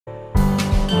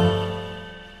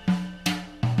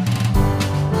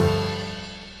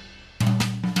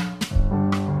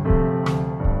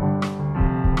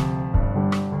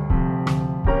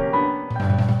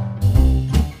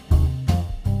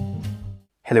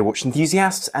Hello watch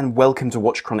enthusiasts and welcome to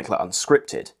Watch Chronicler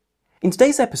Unscripted. In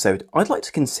today's episode, I'd like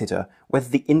to consider whether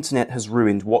the internet has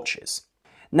ruined watches.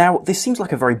 Now, this seems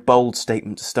like a very bold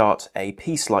statement to start a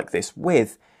piece like this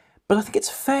with, but I think it's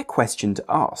a fair question to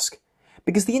ask,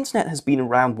 because the internet has been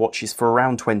around watches for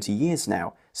around 20 years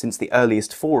now, since the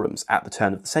earliest forums at the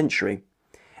turn of the century,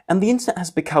 and the internet has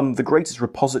become the greatest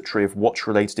repository of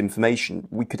watch-related information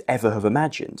we could ever have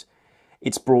imagined.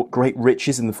 It's brought great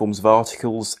riches in the forms of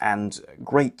articles and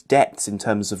great depths in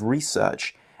terms of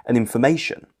research and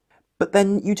information. But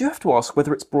then you do have to ask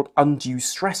whether it's brought undue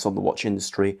stress on the watch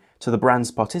industry to the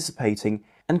brands participating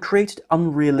and created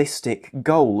unrealistic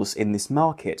goals in this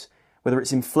market, whether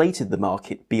it's inflated the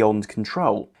market beyond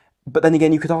control. But then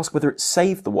again, you could ask whether it's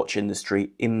saved the watch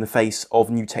industry in the face of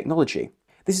new technology.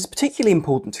 This is particularly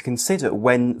important to consider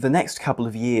when the next couple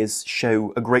of years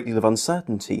show a great deal of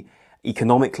uncertainty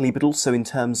economically, but also in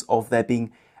terms of there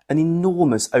being an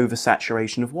enormous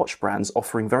oversaturation of watch brands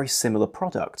offering very similar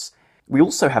products. We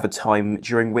also have a time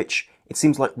during which it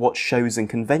seems like watch shows and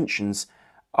conventions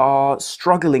are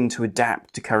struggling to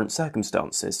adapt to current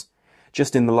circumstances.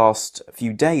 Just in the last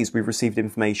few days, we've received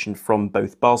information from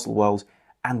both Baselworld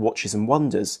and Watches and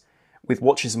Wonders, with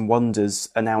Watches and Wonders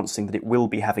announcing that it will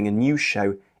be having a new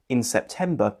show in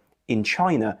September in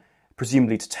China,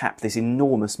 presumably to tap this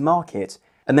enormous market.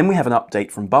 And then we have an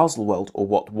update from Baselworld, or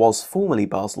what was formerly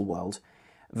Baselworld,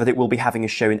 that it will be having a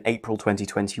show in April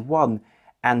 2021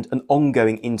 and an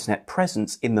ongoing internet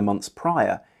presence in the months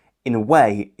prior, in a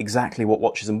way exactly what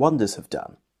Watches and Wonders have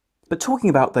done. But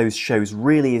talking about those shows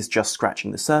really is just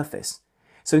scratching the surface.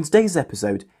 So in today's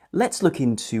episode, let's look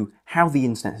into how the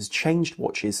internet has changed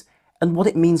watches and what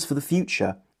it means for the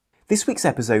future. This week's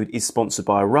episode is sponsored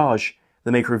by Raj,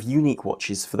 the maker of unique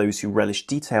watches for those who relish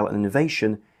detail and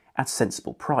innovation at a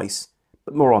sensible price,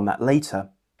 but more on that later.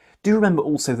 Do remember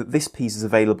also that this piece is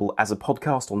available as a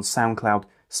podcast on SoundCloud,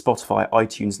 Spotify,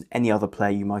 iTunes and any other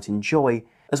player you might enjoy,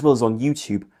 as well as on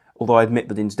YouTube, although I admit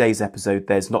that in today's episode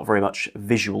there's not very much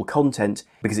visual content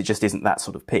because it just isn't that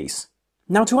sort of piece.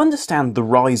 Now, to understand the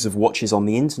rise of watches on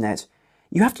the internet,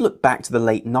 you have to look back to the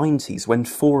late 90s when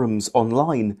forums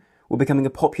online were becoming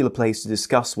a popular place to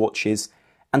discuss watches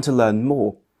and to learn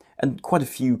more, and quite a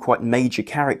few quite major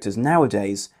characters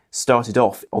nowadays started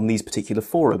off on these particular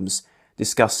forums,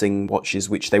 discussing watches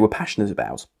which they were passionate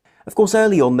about. Of course,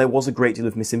 early on there was a great deal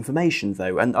of misinformation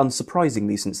though, and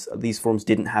unsurprisingly, since these forums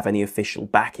didn't have any official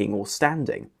backing or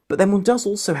standing. But then one does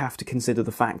also have to consider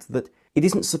the fact that it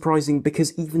isn't surprising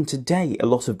because even today a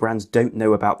lot of brands don't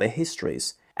know about their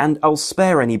histories. And I'll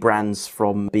spare any brands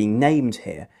from being named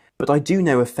here, but I do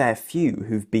know a fair few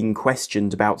who've been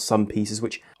questioned about some pieces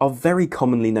which are very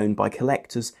commonly known by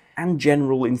collectors and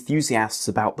general enthusiasts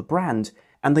about the brand,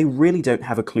 and they really don't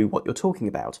have a clue what you're talking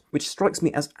about, which strikes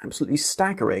me as absolutely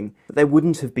staggering that there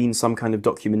wouldn't have been some kind of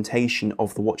documentation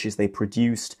of the watches they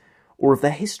produced or of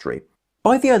their history.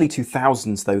 By the early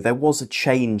 2000s though, there was a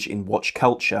change in watch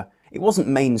culture. It wasn't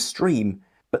mainstream,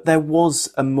 but there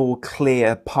was a more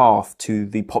clear path to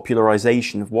the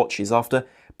popularisation of watches after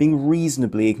being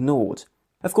reasonably ignored.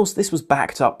 Of course, this was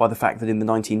backed up by the fact that in the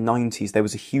 1990s there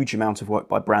was a huge amount of work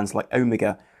by brands like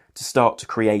Omega to start to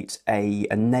create a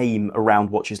name around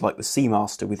watches like the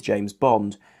Seamaster with James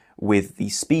Bond, with the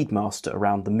Speedmaster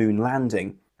around the moon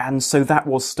landing, and so that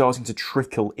was starting to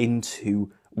trickle into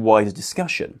wider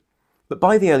discussion. But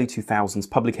by the early 2000s,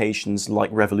 publications like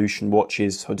Revolution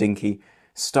Watches, Hodinkee,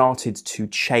 started to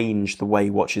change the way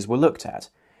watches were looked at.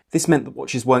 This meant that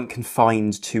watches weren't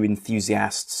confined to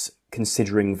enthusiasts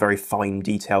considering very fine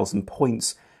details and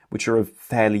points, which are of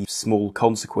fairly small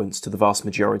consequence to the vast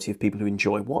majority of people who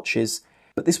enjoy watches,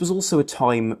 but this was also a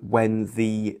time when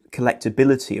the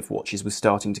collectability of watches was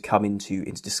starting to come into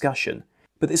discussion.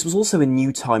 But this was also a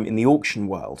new time in the auction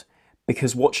world,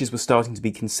 because watches were starting to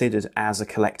be considered as a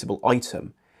collectible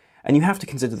item. And you have to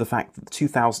consider the fact that the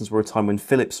 2000s were a time when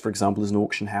Philips, for example, as an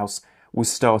auction house,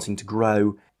 was starting to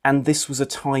grow, and this was a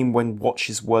time when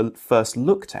watches were first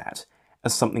looked at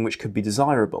as something which could be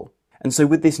desirable. And so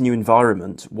with this new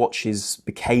environment, watches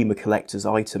became a collector's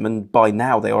item, and by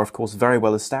now they are of course very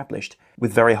well established,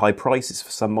 with very high prices for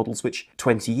some models which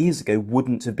 20 years ago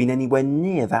wouldn't have been anywhere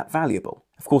near that valuable.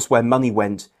 Of course, where money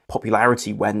went,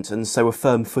 popularity went, and so a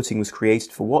firm footing was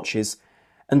created for watches,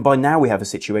 and by now we have a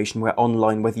situation where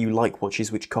online, whether you like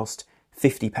watches which cost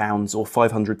 £50 or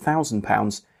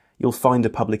 £500,000, you'll find a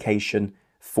publication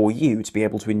for you to be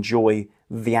able to enjoy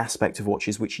the aspect of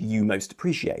watches which you most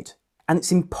appreciate. And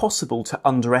it's impossible to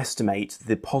underestimate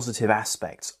the positive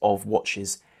aspects of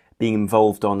watches being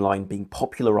involved online, being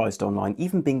popularised online,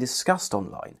 even being discussed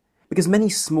online. Because many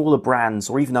smaller brands,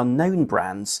 or even unknown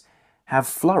brands, have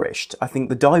flourished. I think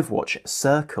the dive watch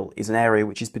circle is an area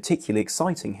which is particularly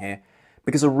exciting here,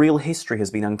 because a real history has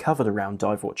been uncovered around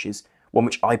dive watches, one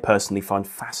which I personally find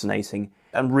fascinating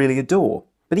and really adore.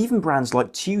 But even brands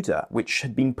like Tudor, which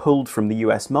had been pulled from the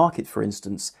US market for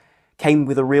instance, came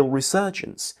with a real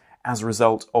resurgence as a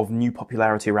result of new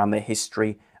popularity around their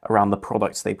history, around the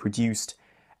products they produced,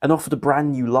 and offered a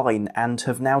brand new line and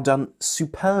have now done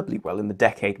superbly well in the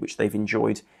decade which they've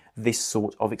enjoyed this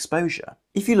sort of exposure.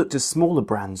 If you look to smaller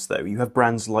brands though, you have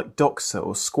brands like Doxa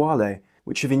or Squale,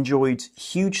 which have enjoyed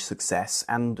huge success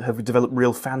and have developed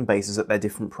real fan bases at their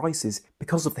different prices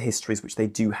because of the histories which they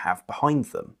do have behind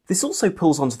them. This also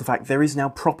pulls onto the fact there is now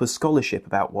proper scholarship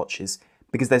about watches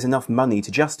because there's enough money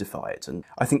to justify it, and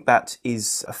I think that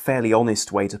is a fairly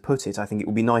honest way to put it. I think it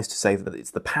would be nice to say that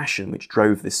it's the passion which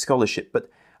drove this scholarship, but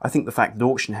I think the fact that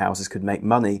auction houses could make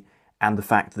money and the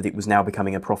fact that it was now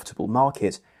becoming a profitable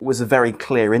market was a very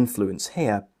clear influence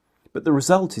here. But the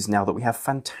result is now that we have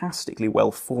fantastically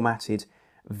well formatted,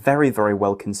 very, very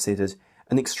well considered,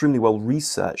 and extremely well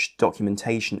researched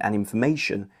documentation and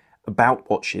information about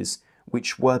watches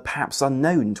which were perhaps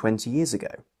unknown 20 years ago.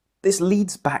 This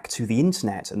leads back to the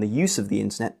internet and the use of the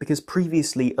internet, because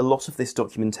previously a lot of this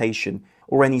documentation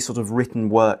or any sort of written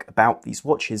work about these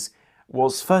watches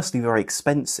was firstly very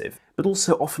expensive, but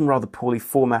also often rather poorly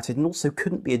formatted and also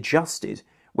couldn't be adjusted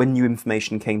when new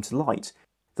information came to light.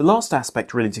 The last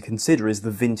aspect really to consider is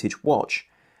the vintage watch,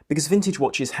 because vintage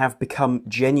watches have become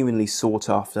genuinely sought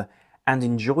after and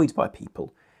enjoyed by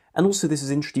people, and also this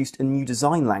has introduced a new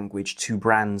design language to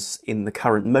brands in the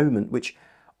current moment, which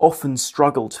often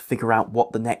struggle to figure out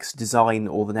what the next design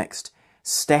or the next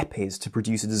step is to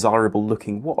produce a desirable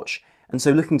looking watch. And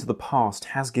so looking to the past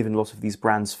has given a lot of these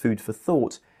brands food for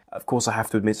thought. Of course, I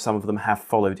have to admit some of them have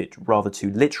followed it rather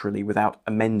too literally without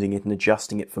amending it and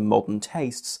adjusting it for modern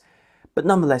tastes. But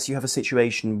nonetheless, you have a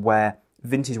situation where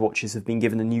vintage watches have been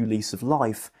given a new lease of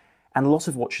life, and a lot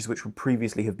of watches which would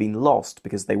previously have been lost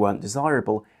because they weren't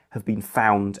desirable have been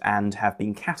found and have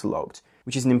been catalogued,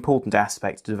 which is an important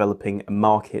aspect to developing a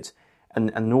market and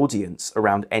an audience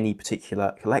around any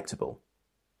particular collectible.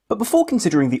 But before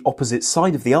considering the opposite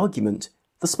side of the argument,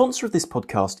 the sponsor of this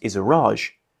podcast is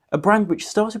Orage, a brand which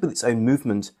started with its own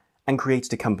movement and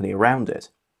created a company around it.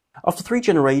 After 3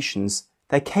 generations,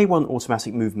 their K1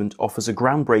 automatic movement offers a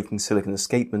groundbreaking silicon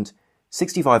escapement,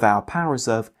 65-hour power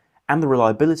reserve, and the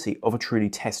reliability of a truly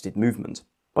tested movement.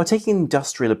 By taking an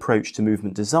industrial approach to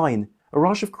movement design,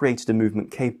 Orage have created a movement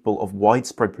capable of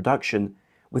widespread production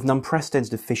with an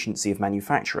unprecedented efficiency of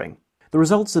manufacturing. The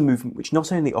result is a movement which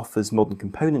not only offers modern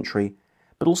componentry,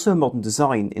 but also a modern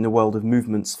design in a world of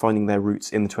movements finding their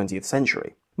roots in the 20th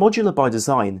century. Modular by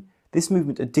design, this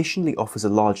movement additionally offers a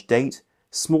large date,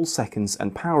 small seconds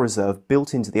and power reserve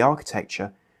built into the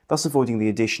architecture, thus avoiding the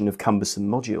addition of cumbersome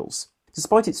modules.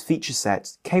 Despite its feature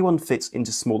set, K1 fits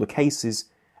into smaller cases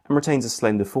and retains a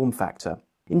slender form factor.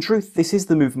 In truth, this is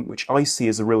the movement which I see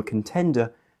as a real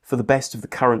contender for the best of the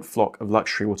current flock of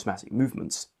luxury automatic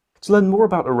movements. To learn more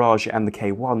about Orage and the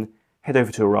K1, head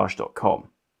over to orage.com.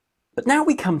 But now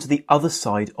we come to the other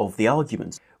side of the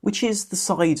argument, which is the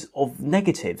side of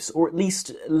negatives, or at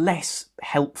least less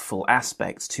helpful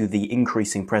aspects to the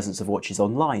increasing presence of watches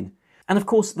online. And of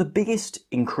course, the biggest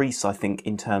increase, I think,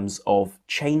 in terms of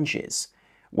changes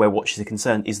where watches are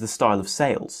concerned is the style of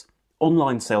sales.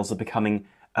 Online sales are becoming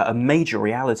a major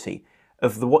reality.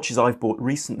 Of the watches I've bought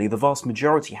recently, the vast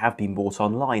majority have been bought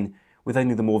online, with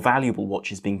only the more valuable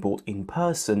watches being bought in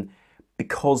person,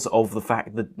 because of the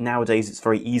fact that nowadays it's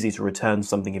very easy to return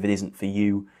something if it isn't for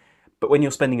you. But when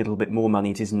you're spending a little bit more money,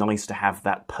 it is nice to have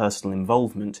that personal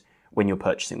involvement when you're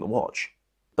purchasing the watch.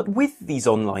 But with these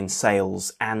online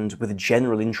sales, and with a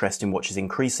general interest in watches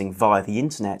increasing via the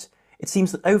internet, it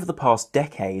seems that over the past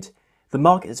decade, the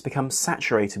market has become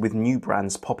saturated with new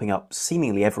brands popping up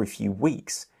seemingly every few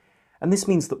weeks. And this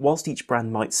means that whilst each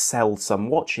brand might sell some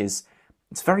watches,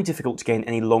 it's very difficult to gain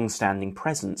any long-standing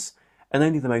presence, and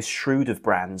only the most shrewd of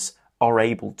brands are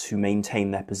able to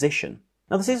maintain their position.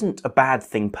 Now, this isn't a bad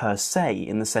thing per se,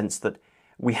 in the sense that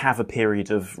we have a period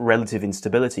of relative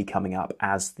instability coming up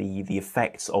as the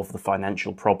effects of the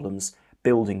financial problems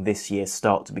building this year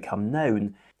start to become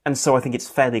known. And so I think it's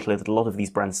fairly clear that a lot of these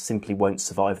brands simply won't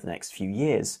survive the next few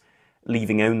years,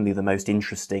 leaving only the most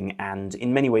interesting and,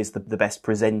 in many ways, the best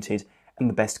presented and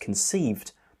the best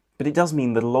conceived. But it does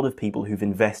mean that a lot of people who've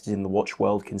invested in the watch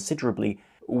world considerably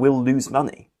will lose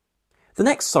money. The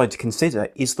next side to consider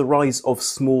is the rise of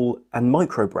small and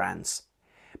micro brands,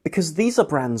 because these are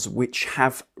brands which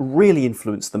have really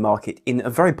influenced the market in a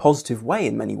very positive way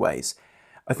in many ways.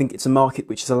 I think it's a market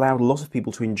which has allowed a lot of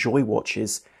people to enjoy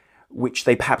watches which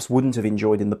they perhaps wouldn't have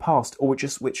enjoyed in the past, or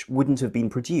which wouldn't have been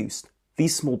produced.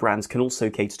 These small brands can also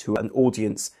cater to an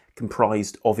audience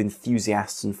comprised of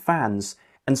enthusiasts and fans,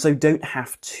 and so don't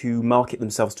have to market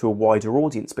themselves to a wider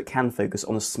audience, but can focus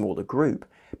on a smaller group.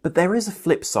 But there is a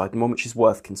flip side, and one which is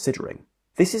worth considering.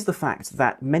 This is the fact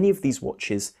that many of these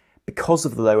watches, because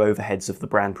of the low overheads of the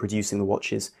brand producing the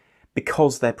watches,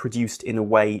 because they're produced in a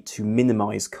way to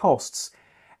minimise costs,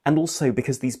 and also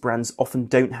because these brands often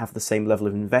don't have the same level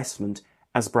of investment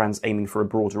as brands aiming for a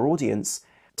broader audience,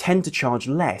 tend to charge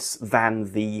less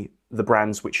than the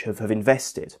brands which have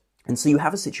invested. And so you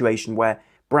have a situation where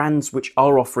brands which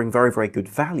are offering very, very good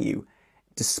value,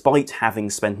 despite having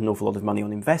spent an awful lot of money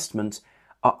on investment,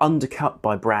 are undercut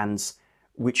by brands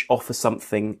which offer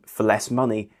something for less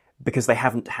money because they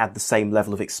haven't had the same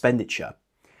level of expenditure.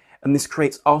 And this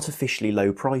creates artificially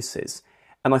low prices,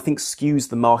 and I think skews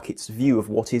the market's view of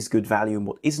what is good value and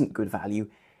what isn't good value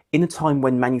in a time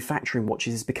when manufacturing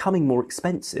watches is becoming more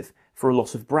expensive for a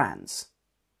lot of brands.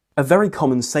 A very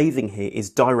common saving here is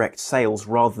direct sales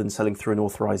rather than selling through an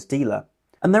authorised dealer.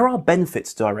 And there are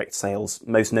benefits to direct sales,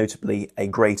 most notably a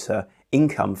greater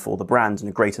income for the brand and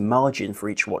a greater margin for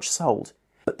each watch sold.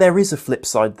 But there is a flip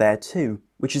side there too,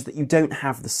 which is that you don't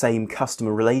have the same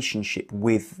customer relationship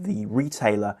with the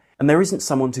retailer, and there isn't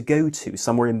someone to go to,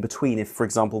 somewhere in between if, for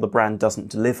example, the brand doesn't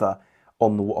deliver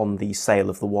on the sale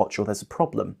of the watch or there's a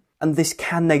problem. And this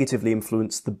can negatively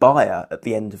influence the buyer at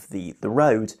the end of the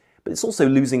road, but it's also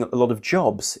losing a lot of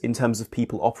jobs in terms of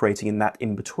people operating in that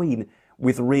in-between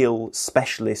with real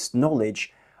specialist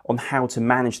knowledge on how to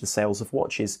manage the sales of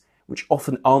watches, which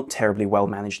often aren't terribly well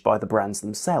managed by the brands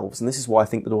themselves. And this is why I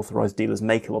think that authorised dealers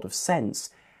make a lot of sense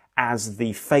as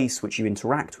the face which you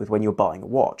interact with when you're buying a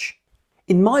watch.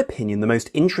 In my opinion, the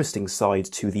most interesting side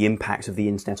to the impact of the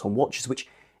internet on watches, which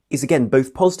is again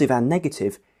both positive and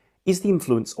negative, is the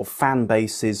influence of fan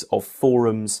bases, of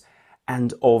forums,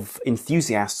 and of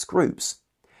enthusiasts groups.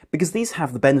 Because these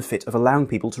have the benefit of allowing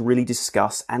people to really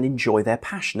discuss and enjoy their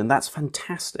passion, and that's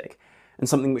fantastic, and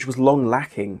something which was long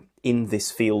lacking in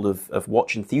this field of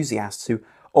watch enthusiasts who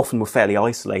often were fairly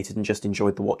isolated and just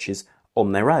enjoyed the watches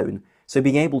on their own. So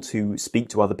being able to speak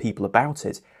to other people about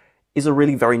it is a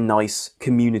really very nice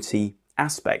community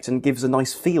aspect and gives a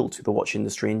nice feel to the watch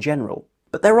industry in general.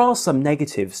 But there are some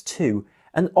negatives too,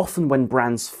 and often when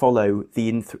brands follow the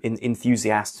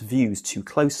enthusiasts' views too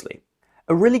closely.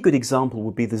 A really good example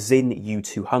would be the Sinn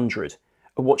U200,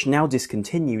 a watch now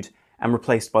discontinued and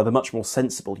replaced by the much more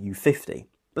sensible U50.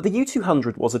 But the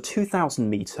U200 was a 2000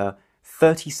 metre,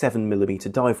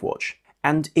 37mm dive watch,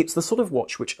 and it's the sort of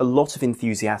watch which a lot of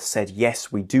enthusiasts said,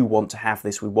 yes, we do want to have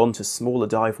this, we want a smaller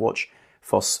dive watch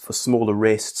for smaller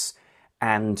wrists,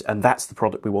 and that's the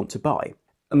product we want to buy.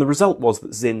 And the result was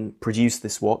that Sinn produced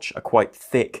this watch, a quite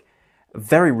thick,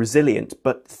 very resilient,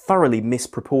 but thoroughly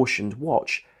misproportioned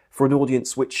watch for an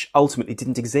audience which ultimately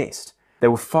didn't exist. There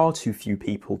were far too few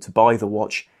people to buy the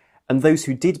watch, and those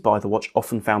who did buy the watch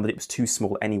often found that it was too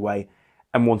small anyway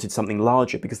and wanted something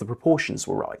larger because the proportions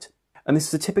were right. And this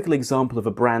is a typical example of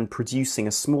a brand producing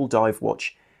a small dive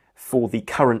watch for the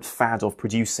current fad of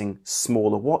producing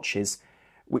smaller watches,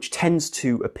 which tends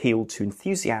to appeal to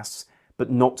enthusiasts but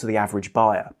not to the average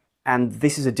buyer. And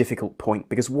this is a difficult point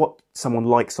because what someone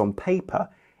likes on paper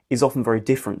is often very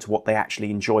different to what they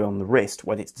actually enjoy on the wrist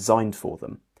when it's designed for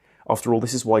them. After all,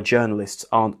 this is why journalists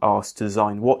aren't asked to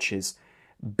design watches,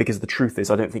 because the truth is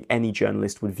I don't think any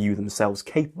journalist would view themselves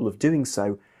capable of doing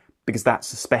so, because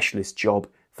that's a specialist job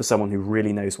for someone who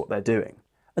really knows what they're doing.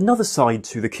 Another side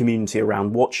to the community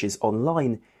around watches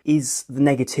online is the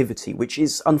negativity, which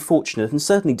is unfortunate and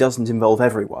certainly doesn't involve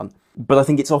everyone. But I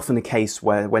think it's often a case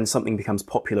where when something becomes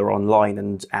popular online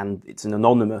and it's an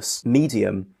anonymous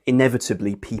medium,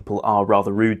 inevitably people are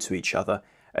rather rude to each other,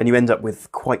 and you end up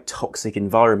with quite toxic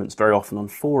environments very often on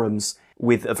forums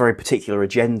with a very particular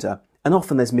agenda. And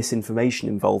often there's misinformation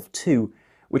involved too,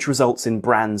 which results in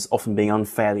brands often being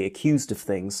unfairly accused of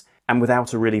things and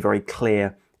without a really very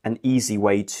clear and easy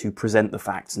way to present the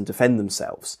facts and defend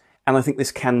themselves. And I think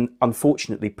this can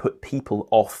unfortunately put people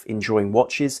off enjoying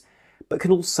watches, but can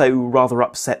also rather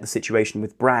upset the situation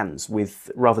with brands,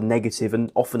 with rather negative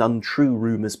and often untrue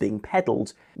rumours being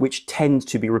peddled, which tend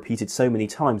to be repeated so many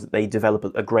times that they develop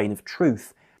a grain of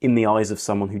truth in the eyes of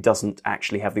someone who doesn't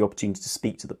actually have the opportunity to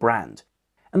speak to the brand.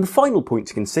 And the final point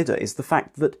to consider is the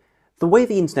fact that the way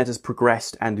the internet has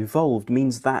progressed and evolved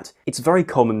means that it's very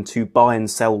common to buy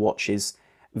and sell watches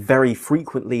very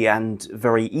frequently and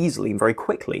very easily and very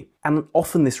quickly. And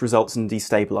often this results in a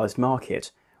destabilised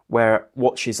market, where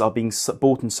watches are being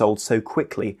bought and sold so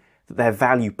quickly that their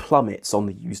value plummets on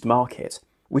the used market,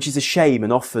 which is a shame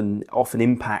and often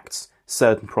impacts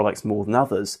certain products more than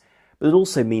others. but it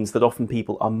also means that often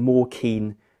people are more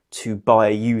keen to buy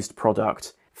a used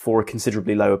product for a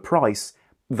considerably lower price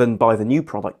than buy the new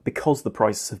product because the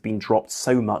prices have been dropped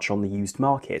so much on the used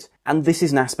market. And this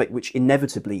is an aspect which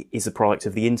inevitably is a product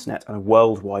of the internet and a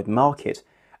worldwide market,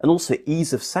 and also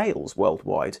ease of sales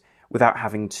worldwide without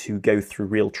having to go through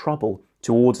real trouble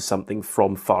to order something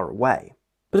from far away.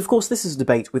 But of course this is a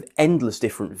debate with endless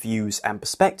different views and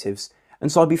perspectives,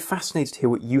 and so I'd be fascinated to hear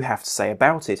what you have to say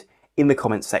about it in the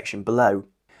comments section below.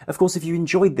 Of course, if you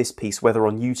enjoyed this piece, whether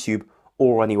on YouTube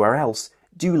or anywhere else,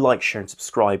 do like, share and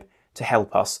subscribe to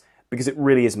help us, because it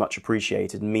really is much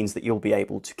appreciated and means that you'll be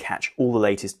able to catch all the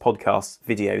latest podcasts,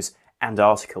 videos and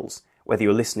articles, whether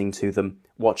you're listening to them,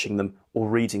 watching them or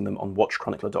reading them on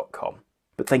watchchronicler.com.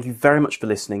 But thank you very much for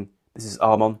listening. This is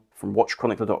Armon from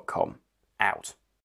watchchronicler.com, out.